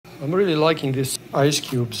I'm really liking these ice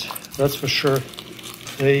cubes, that's for sure.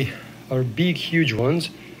 They are big, huge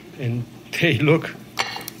ones, and they look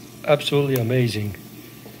absolutely amazing.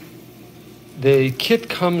 The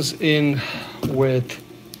kit comes in with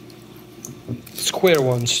square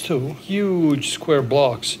ones too, huge square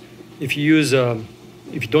blocks. If you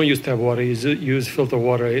don't use tap water, you use filter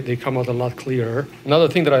water, they come out a lot clearer. Another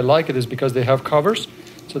thing that I like it is because they have covers.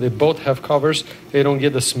 So they both have covers. They don't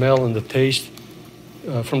get the smell and the taste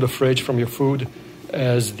from the fridge, from your food,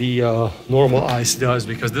 as the normal ice does.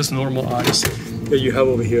 Because this normal ice that you have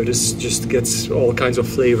over here, this just gets all kinds of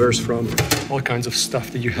flavors from all kinds of stuff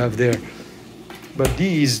that you have there. But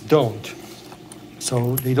these don't.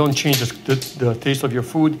 So they don't change the taste of your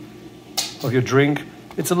food, of your drink.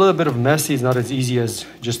 It's a little bit of messy. It's not as easy as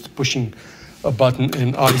just pushing a button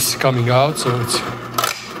and ice coming out. So it's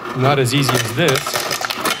not as easy as this.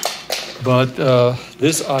 But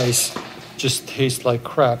this ice just tastes like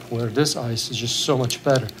crap, where this ice is just so much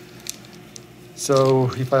better. So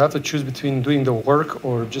if I have to choose between doing the work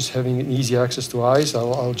or just having easy access to ice,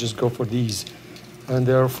 I'll just go for these. And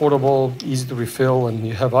they're affordable, easy to refill, and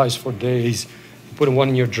you have ice for days. You put one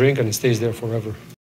in your drink and it stays there forever.